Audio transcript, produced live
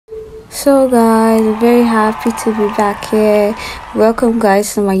So guys, very happy to be back here. Welcome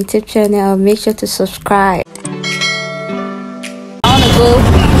guys to my YouTube channel. Make sure to subscribe. I wanna go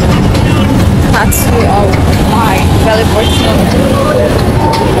tattoo of my belly button.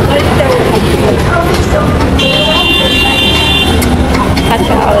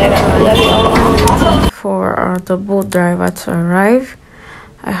 For the boat driver to arrive,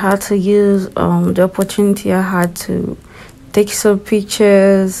 I had to use the opportunity I had to take some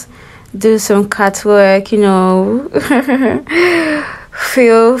pictures, do some catwalk,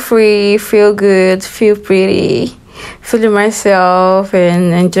 feel free, feel good, feel pretty, feeling myself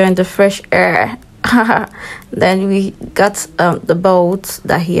and enjoying the fresh air. Then we got the boat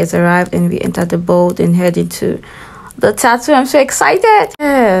that he has arrived, and we entered the boat and headed to the tattoo. I'm so excited.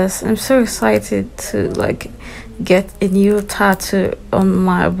 Yes, I'm so excited to get a new tattoo on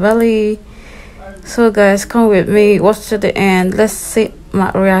my belly. So guys, come with me, watch to the end. Let's see my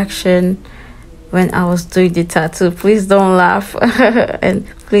reaction when I was doing the tattoo. Please don't laugh and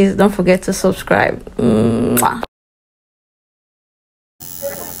please don't forget to subscribe. Mwah.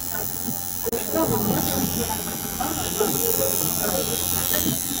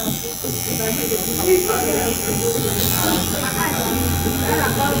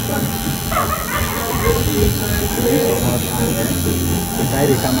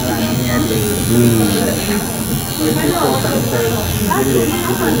 Di kameranya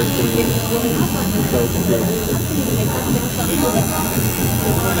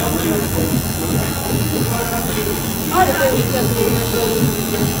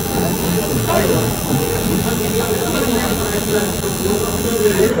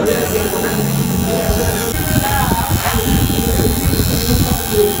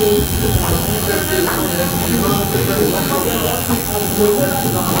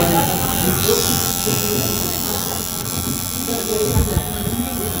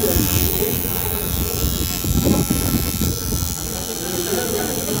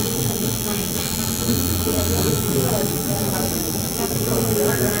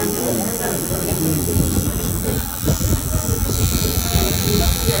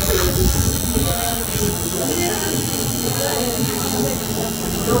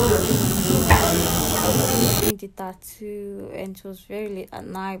the tattoo, and it was very late at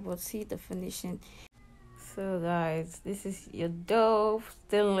night, but see the finishing. So guys, this is your dope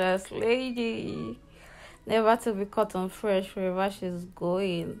stainless lady, never to be caught on fresh wherever she's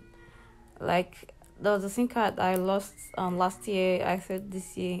going. Like, there was a SIM card I lost last year. I said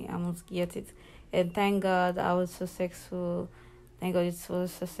this year I must get it, and thank God I was successful. Thank God it was a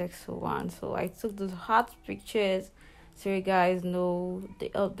successful one. So I took those hot pictures so you guys know the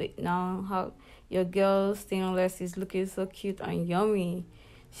update now, how your girl stainless is looking so cute and yummy.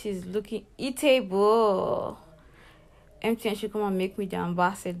 She's looking eatable. MTN should come and make me the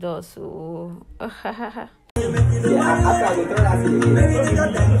ambassador. So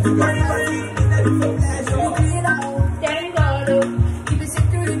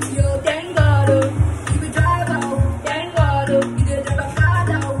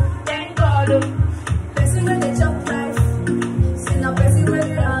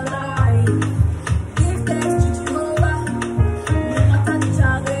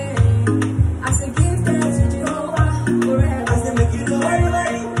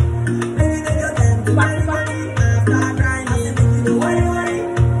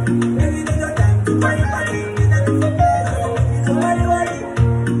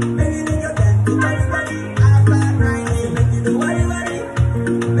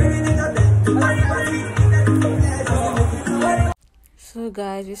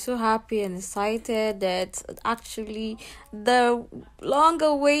guys, we're so happy and excited that actually the long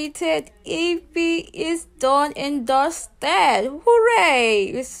awaited EP is done and dusted.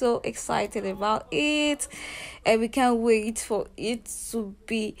 Hooray! We're so excited about it, and we can't wait for it to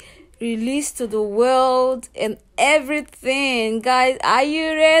be released to the world and everything. Guys, are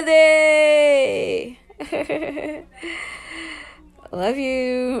you ready? Love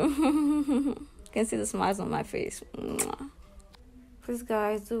you. Can see the smiles on my face. Please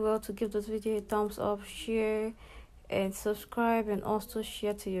guys, do well to give this video a thumbs up, share and subscribe, and also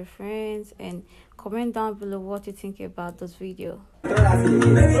share to your friends, and comment down below what you think about this video.